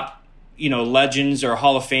the top, legends or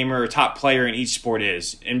Hall of Famer or top player in each sport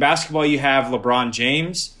is. In basketball, you have LeBron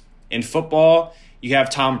James. In football, you have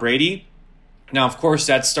Tom Brady. Now, of course,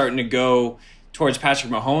 that's starting to go towards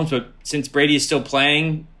Patrick Mahomes, but since Brady is still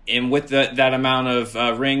playing and with that amount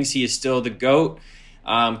of rings, he is still the GOAT,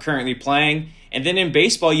 currently playing. And then in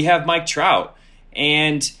baseball, you have Mike Trout.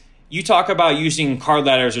 And you talk about using card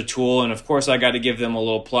ladder as a tool, and of course I got to give them a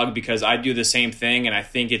little plug because I do the same thing, and I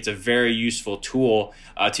think it's a very useful tool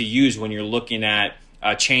to use when you're looking at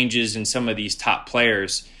changes in some of these top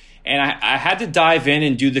players. And I had to dive in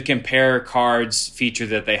and do the compare cards feature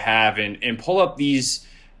that they have and pull up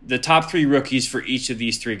the top three rookies for each of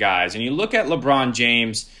these three guys. And you look at LeBron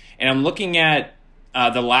James, and I'm looking at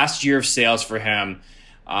the last year of sales for him.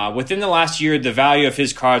 Within the last year, the value of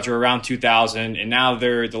his cards were around $2,000, and now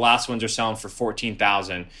the last ones are selling for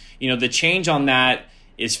 $14,000. The change on that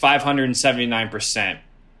is 579%,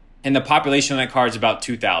 and the population on that card is about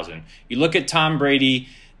 2,000. You look at Tom Brady,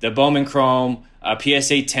 the Bowman Chrome,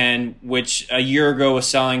 PSA 10, which a year ago was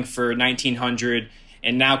selling for $1,900,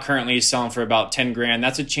 and now currently is selling for about $10,000.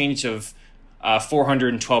 That's a change of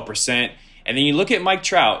 412%. And then you look at Mike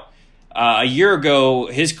Trout. A year ago,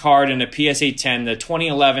 his card in a PSA 10, the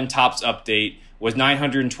 2011 Topps update, was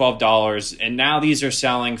 $912, and now these are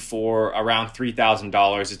selling for around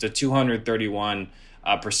 $3,000. It's a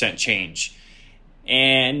 231% change.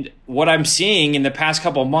 And what I'm seeing in the past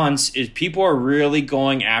couple months is people are really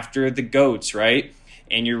going after the GOATs, right?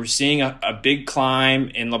 And you're seeing a big climb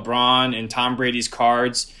in LeBron and Tom Brady's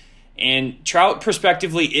cards. And Trout,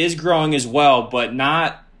 prospectively, is growing as well, but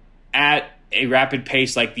not at a rapid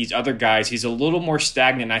pace like these other guys. He's a little more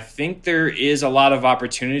stagnant. I think there is a lot of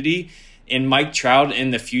opportunity in Mike Trout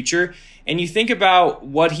in the future. And you think about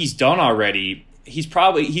what he's done already.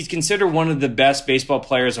 He's considered one of the best baseball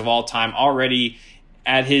players of all time already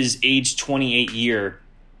at his age 28 year.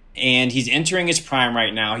 And he's entering his prime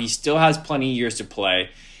right now. He still has plenty of years to play.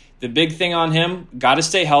 The big thing on him, got to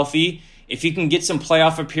stay healthy. If he can get some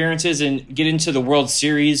playoff appearances and get into the World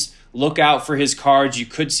Series, look out for his cards. You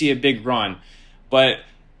could see a big run. But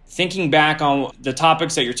thinking back on the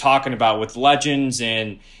topics that you're talking about with legends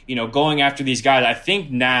and, going after these guys, I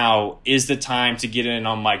think now is the time to get in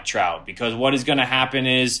on Mike Trout, because what is going to happen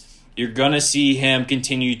is you're going to see him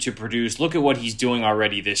continue to produce. Look at what he's doing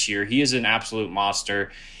already this year. He is an absolute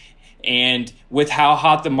monster. And with how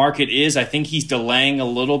hot the market is, I think he's delaying a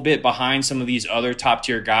little bit behind some of these other top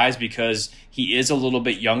tier guys because he is a little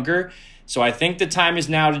bit younger. So I think the time is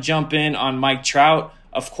now to jump in on Mike Trout.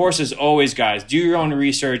 Of course, as always, guys, do your own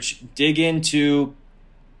research, dig into,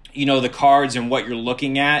 the cards and what you're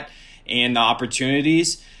looking at and the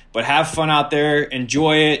opportunities, but have fun out there.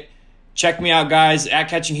 Enjoy it. Check me out, guys, at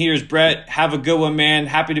Catching Heaters. Brett, have a good one, man.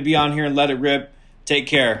 Happy to be on here and let it rip. Take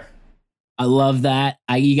care. I love that.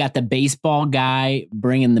 You got the baseball guy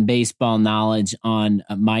bringing the baseball knowledge on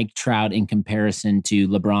Mike Trout in comparison to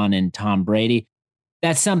LeBron and Tom Brady.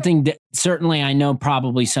 That's something that certainly I know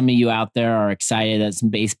probably some of you out there are excited that some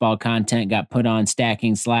baseball content got put on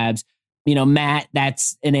Stacking Slabs. Matt,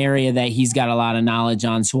 that's an area that he's got a lot of knowledge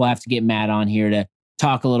on. So we'll have to get Matt on here to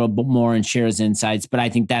talk a little bit more and share his insights. But I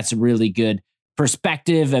think that's a really good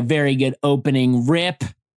perspective, a very good opening rip.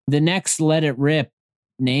 The next Let It Rip,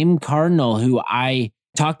 Name Cardinal, who I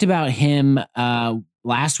talked about him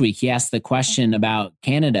last week. He asked the question about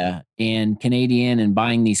Canada and Canadian and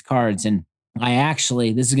buying these cards. And this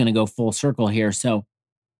is going to go full circle here. So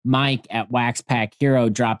Mike at Wax Pack Hero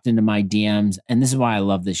dropped into my DMs, and this is why I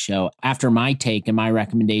love this show, after my take and my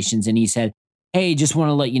recommendations. And he said, hey, just want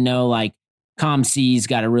to let you know, ComC's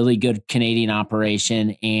got a really good Canadian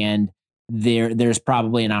operation, and there's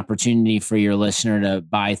probably an opportunity for your listener to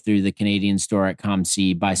buy through the Canadian store at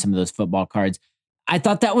ComC, buy some of those football cards. I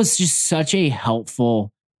thought that was just such a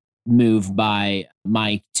helpful move by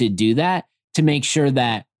Mike to do that, to make sure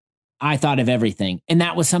that I thought of everything. And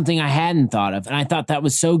that was something I hadn't thought of. And I thought that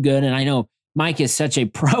was so good. And I know Mike is such a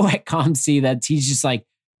pro at ComC that he's just like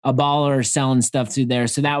a baller selling stuff through there.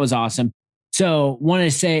 So that was awesome. So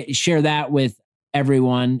want to share that with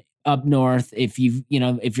everyone up north. If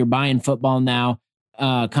you're buying football now,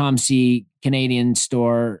 ComC Canadian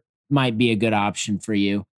store might be a good option for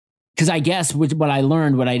you. Because I guess what I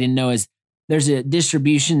learned, what I didn't know, is there's a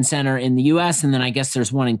distribution center in the US, and then I guess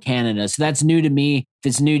there's one in Canada. So that's new to me. If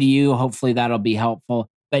it's new to you, hopefully that'll be helpful.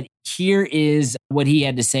 But here is what he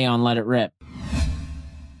had to say on Let It Rip.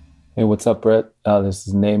 Hey, what's up, Brett? This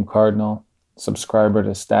is Name Cardinal, subscriber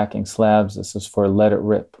to Stacking Slabs. This is for Let It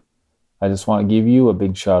Rip. I just want to give you a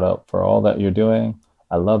big shout out for all that you're doing.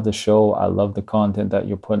 I love the show. I love the content that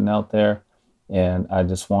you're putting out there. And I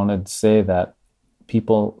just wanted to say that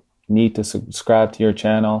people need to subscribe to your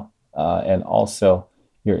channel. And also,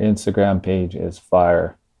 your Instagram page is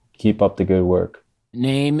fire. Keep up the good work.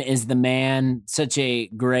 Name is the man. Such a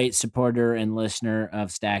great supporter and listener of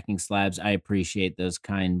Stacking Slabs. I appreciate those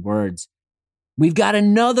kind words. We've got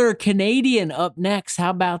another Canadian up next.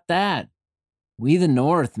 How about that? We the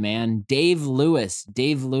North, man. Dave Lewis.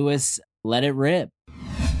 Dave Lewis, let it rip.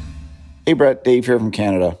 Hey, Brett. Dave here from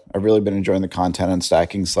Canada. I've really been enjoying the content on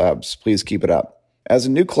Stacking Slabs. Please keep it up. As a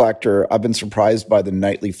new collector, I've been surprised by the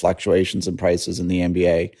nightly fluctuations in prices in the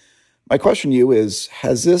NBA. My question to you is,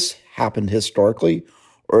 has this happened historically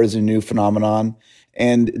or is it a new phenomenon?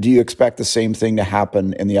 And do you expect the same thing to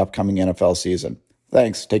happen in the upcoming NFL season?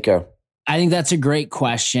 Thanks. Take care. I think that's a great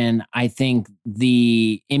question. I think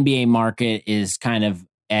the NBA market is kind of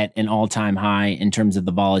at an all-time high in terms of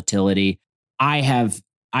the volatility. I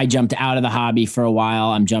jumped out of the hobby for a while.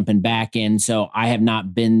 I'm jumping back in. So I have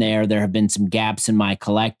not been there. There have been some gaps in my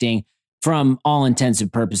collecting. From all intents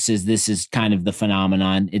and purposes, this is kind of the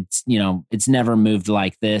phenomenon. It's never moved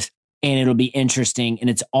like this. And it'll be interesting.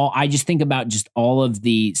 And I just think about just all of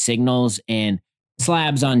the signals and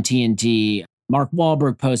Slabs on TNT, Mark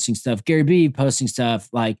Wahlberg posting stuff, Gary B posting stuff,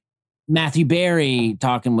 like Matthew Berry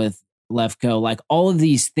talking with Lefko, like all of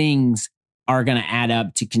these things are going to add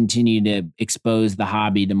up to continue to expose the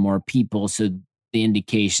hobby to more people. So the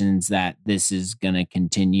indications that this is going to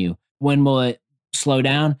continue. When will it slow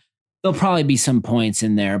down? There'll probably be some points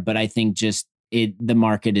in there, but I think the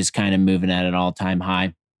market is kind of moving at an all-time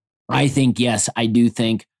high. I think, yes, I do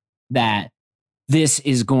think that this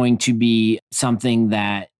is going to be something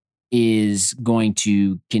that is going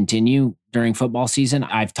to continue during football season.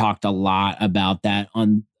 I've talked a lot about that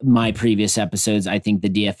on my previous episodes. I think the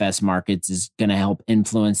DFS markets is going to help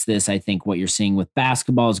influence this. I think what you're seeing with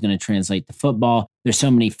basketball is going to translate to football. There's so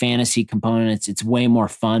many fantasy components. It's way more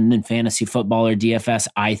fun than fantasy football or DFS.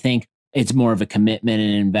 I think it's more of a commitment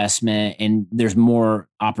and investment, and there's more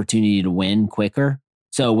opportunity to win quicker.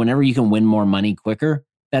 So whenever you can win more money quicker,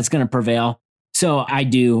 that's going to prevail. So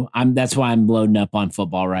that's why I'm loading up on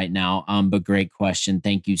football right now. But great question.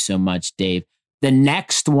 Thank you so much, Dave. The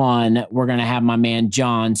next one, we're going to have my man,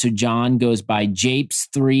 John. So John goes by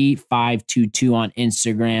Japes3522 on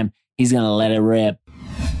Instagram. He's going to let it rip.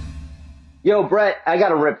 Yo, Brett, I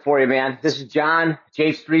got a rip for you, man. This is John,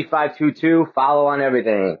 Japes3522. Follow on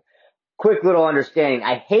everything. Quick little understanding.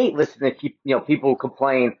 I hate listening to people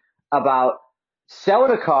complain about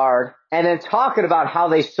selling a card and then talking about how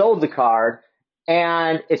they sold the card,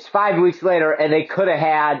 and it's 5 weeks later and they could have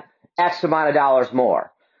had X amount of dollars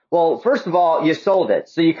more. Well, first of all, you sold it,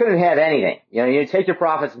 so you couldn't have anything. You take your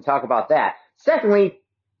profits and talk about that. Secondly,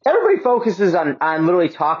 everybody focuses on literally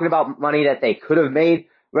talking about money that they could have made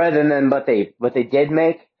rather than what they did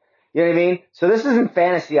make. You know what I mean? So this isn't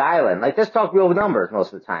Fantasy Island. Like, let's talk real numbers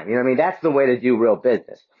most of the time. You know what I mean? That's the way to do real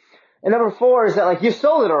business. And number 4 is that, like, you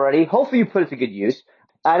sold it already. Hopefully you put it to good use.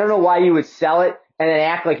 I don't know why you would sell it and then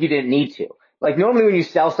act like you didn't need to. Like, normally when you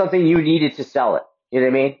sell something, you needed to sell it. You know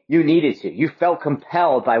what I mean? You needed to. You felt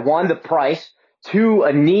compelled by 1, the price, 2,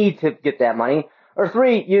 a need to get that money, or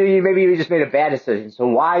 3, maybe you just made a bad decision. So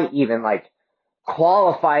why even,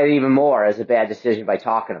 qualify it even more as a bad decision by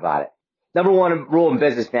talking about it? Number 1 rule in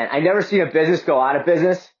business, man. I never seen a business go out of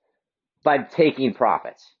business by taking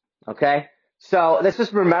profits. Okay? So let's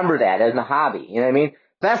just remember that as a hobby. You know what I mean?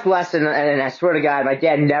 Best lesson, and I swear to God, my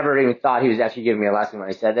dad never even thought he was actually giving me a lesson when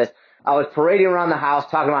he said this. I was parading around the house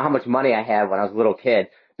talking about how much money I had when I was a little kid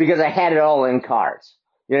because I had it all in cards.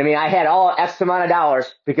 You know what I mean? I had all X amount of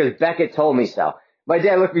dollars because Beckett told me so. My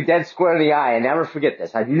dad looked me dead square in the eye. I never forget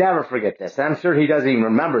this. I never forget this. And I'm sure he doesn't even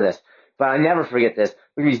remember this, but I never forget this.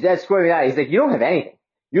 Look, he's dead square in the eye. He's like, you don't have anything.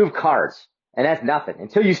 You have cards, and that's nothing.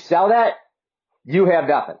 Until you sell that, you have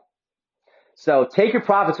nothing. So take your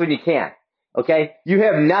profits when you can, okay? You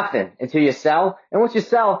have nothing until you sell. And once you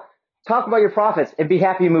sell, talk about your profits and be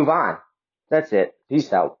happy to move on. That's it.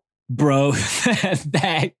 Peace out. Bro,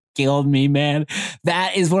 that killed me, man.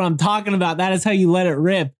 That is what I'm talking about. That is how you let it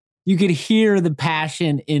rip. You could hear the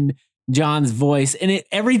passion in John's voice. And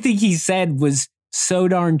everything he said was so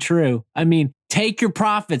darn true. I mean, take your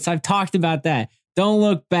profits. I've talked about that. Don't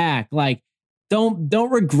look back. Like, don't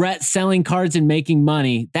regret selling cards and making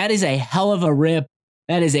money. That is a hell of a rip.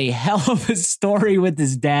 That is a hell of a story with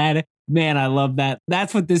his dad. Man, I love that.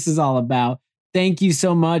 That's what this is all about. Thank you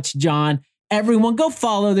so much, John. Everyone, go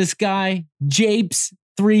follow this guy,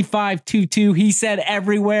 Japes3522. He said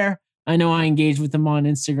everywhere. I know I engage with him on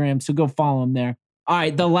Instagram, so go follow him there. All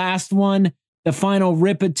right, the last one, the final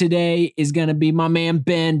rip of today is going to be my man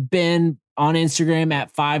Ben. Ben on Instagram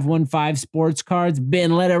at 515 Sports Cards.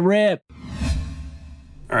 Ben, let it rip.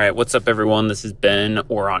 All right, what's up, everyone? This is Ben,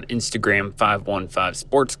 or on Instagram, 515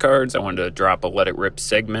 Sports Cards. I wanted to drop a Let It Rip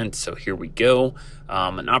segment, so here we go.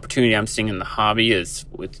 An opportunity I'm seeing in the hobby is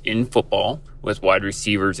within football with wide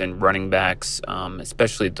receivers and running backs,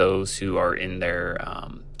 especially those who are in their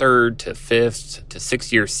third to fifth to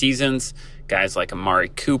sixth year seasons. Guys like Amari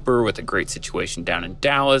Cooper with a great situation down in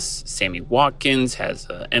Dallas. Sammy Watkins has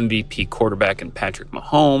an MVP quarterback in Patrick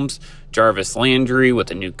Mahomes. Jarvis Landry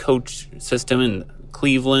with a new coach system in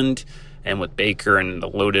Cleveland, and with Baker and the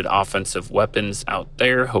loaded offensive weapons out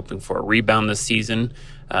there, hoping for a rebound this season.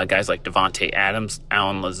 Guys like Devontae Adams,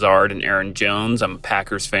 Allen Lazard, and Aaron Jones. I'm a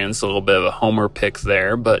Packers fan, so a little bit of a homer pick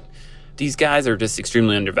there, but these guys are just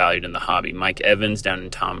extremely undervalued in the hobby. Mike Evans down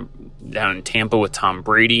in Tampa with Tom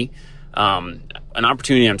Brady. An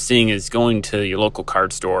opportunity I'm seeing is going to your local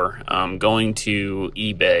card store, going to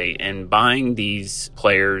eBay and buying these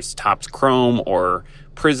players' Topps Chrome or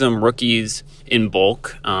Prism rookies in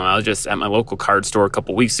bulk. I was just at my local card store a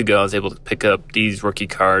couple weeks ago. I was able to pick up these rookie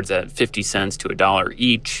cards at 50 cents to $1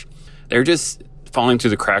 each. They're just falling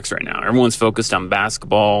through the cracks right now. Everyone's focused on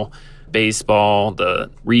basketball, baseball,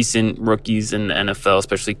 the recent rookies in the NFL,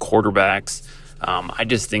 especially quarterbacks. I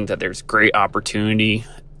just think that there's great opportunity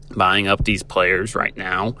buying up these players right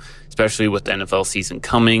now, especially with the NFL season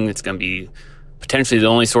coming. It's going to be potentially the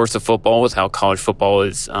only source of football with how college football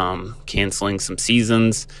is canceling some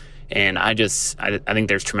seasons. And I think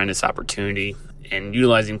there's tremendous opportunity in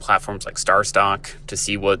utilizing platforms like StarStock to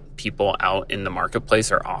see what people out in the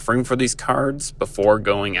marketplace are offering for these cards before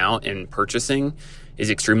going out and purchasing is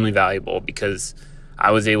extremely valuable, because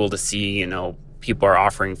I was able to see, people are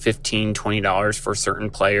offering $15, $20 for certain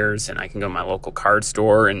players, and I can go to my local card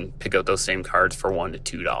store and pick up those same cards for $1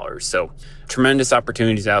 to $2. So tremendous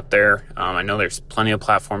opportunities out there. I know there's plenty of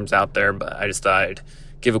platforms out there, but I just thought I'd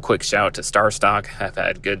give a quick shout out to StarStock. I've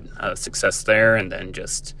had good success there, and then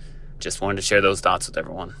just wanted to share those thoughts with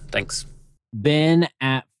everyone. Thanks. Ben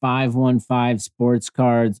at 515 Sports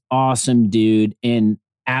Cards. Awesome dude, and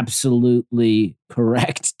absolutely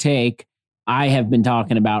correct take. I have been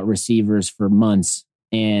talking about receivers for months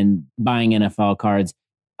and buying NFL cards.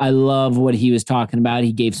 I love what he was talking about.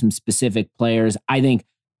 He gave some specific players. I think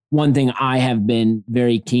one thing I have been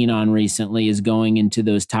very keen on recently is going into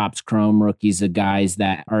those Topps Chrome rookies, the guys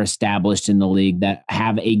that are established in the league, that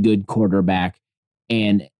have a good quarterback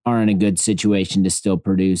and are in a good situation to still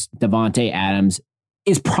produce. Devontae Adams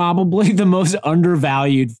is probably the most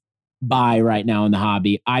undervalued buy right now in the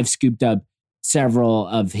hobby. I've scooped up several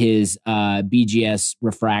of his BGS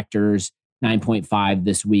refractors, 9.5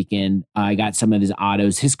 this weekend. I got some of his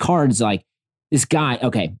autos. His cards, like this guy.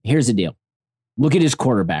 Okay, here's the deal. Look at his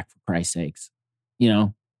quarterback, for Christ's sakes.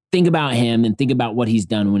 Think about him and think about what he's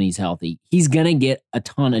done when he's healthy. He's going to get a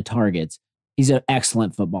ton of targets. He's an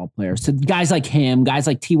excellent football player. So guys like him, guys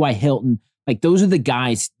like T.Y. Hilton, like those are the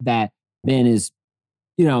guys that Ben is,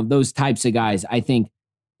 those types of guys. I think,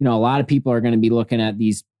 a lot of people are going to be looking at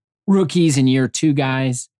these rookies in year two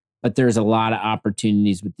guys, but there's a lot of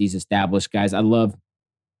opportunities with these established guys. I love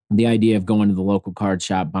the idea of going to the local card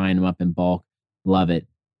shop, buying them up in bulk. Love it.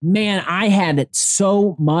 Man, I had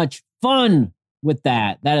so much fun with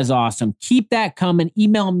that. That is awesome. Keep that coming.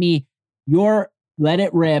 Email me your Let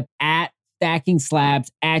It Rip at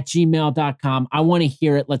stackingslabs@gmail.com. I want to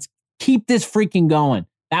hear it. Let's keep this freaking going.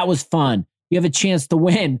 That was fun. You have a chance to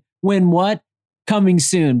win. Win what? Coming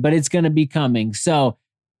soon, but it's going to be coming. So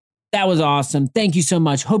that was awesome. Thank you so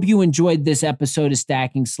much. Hope you enjoyed this episode of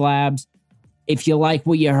Stacking Slabs. If you like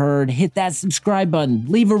what you heard, hit that subscribe button.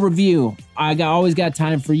 Leave a review. Always got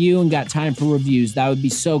time for you and got time for reviews. That would be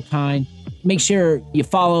so kind. Make sure you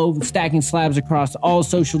follow Stacking Slabs across all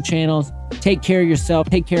social channels. Take care of yourself.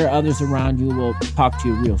 Take care of others around you. We'll talk to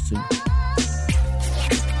you real soon.